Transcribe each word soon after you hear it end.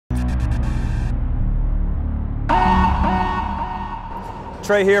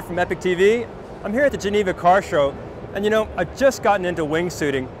Trey here from Epic TV. I'm here at the Geneva car show, and I've just gotten into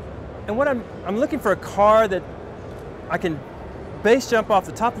wingsuiting, and what I'm looking for a car that I can base jump off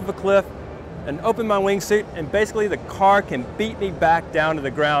the top of a cliff and open my wingsuit, and basically the car can beat me back down to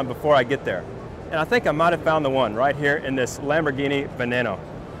the ground before I get there. And I think I might have found the one right here in this Lamborghini Veneno.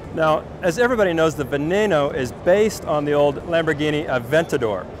 Now, as everybody knows, the Veneno is based on the old Lamborghini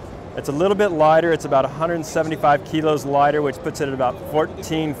Aventador. It's a little bit lighter. It's about 175 kilos lighter, which puts it at about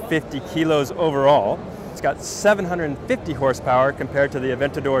 1,450 kilos overall. It's got 750 horsepower compared to the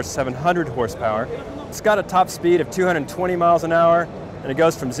Aventador's 700 horsepower. It's got a top speed of 220 miles an hour, and it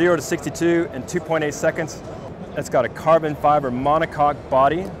goes from 0 to 62 in 2.8 seconds. It's got a carbon fiber monocoque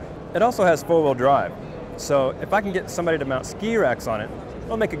body. It also has four-wheel drive. So if I can get somebody to mount ski racks on it,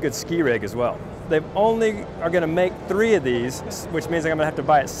 it'll make a good ski rig as well. They only are going to make 3 of these, which means I'm going to have to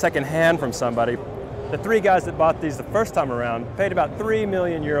buy it secondhand from somebody. The 3 guys that bought these the first time around paid about 3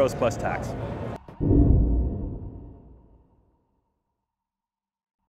 million euros plus tax.